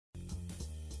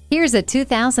Here's a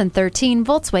 2013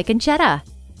 Volkswagen Jetta.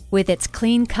 With its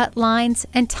clean-cut lines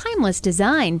and timeless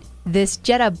design, this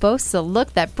Jetta boasts a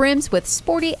look that brims with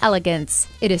sporty elegance.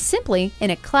 It is simply in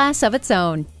a class of its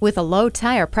own, with a low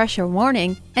tire pressure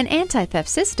warning, an anti-theft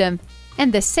system,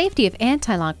 and the safety of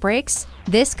anti-lock brakes.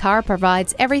 This car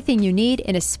provides everything you need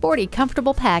in a sporty,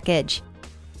 comfortable package.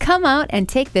 Come out and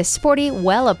take this sporty,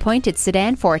 well-appointed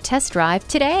sedan for a test drive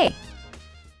today.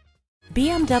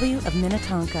 BMW of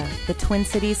Minnetonka, the Twin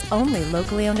Cities' only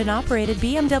locally owned and operated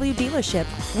BMW dealership.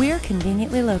 We're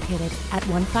conveniently located at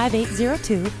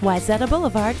 15802 Wayzata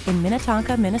Boulevard in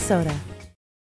Minnetonka, Minnesota.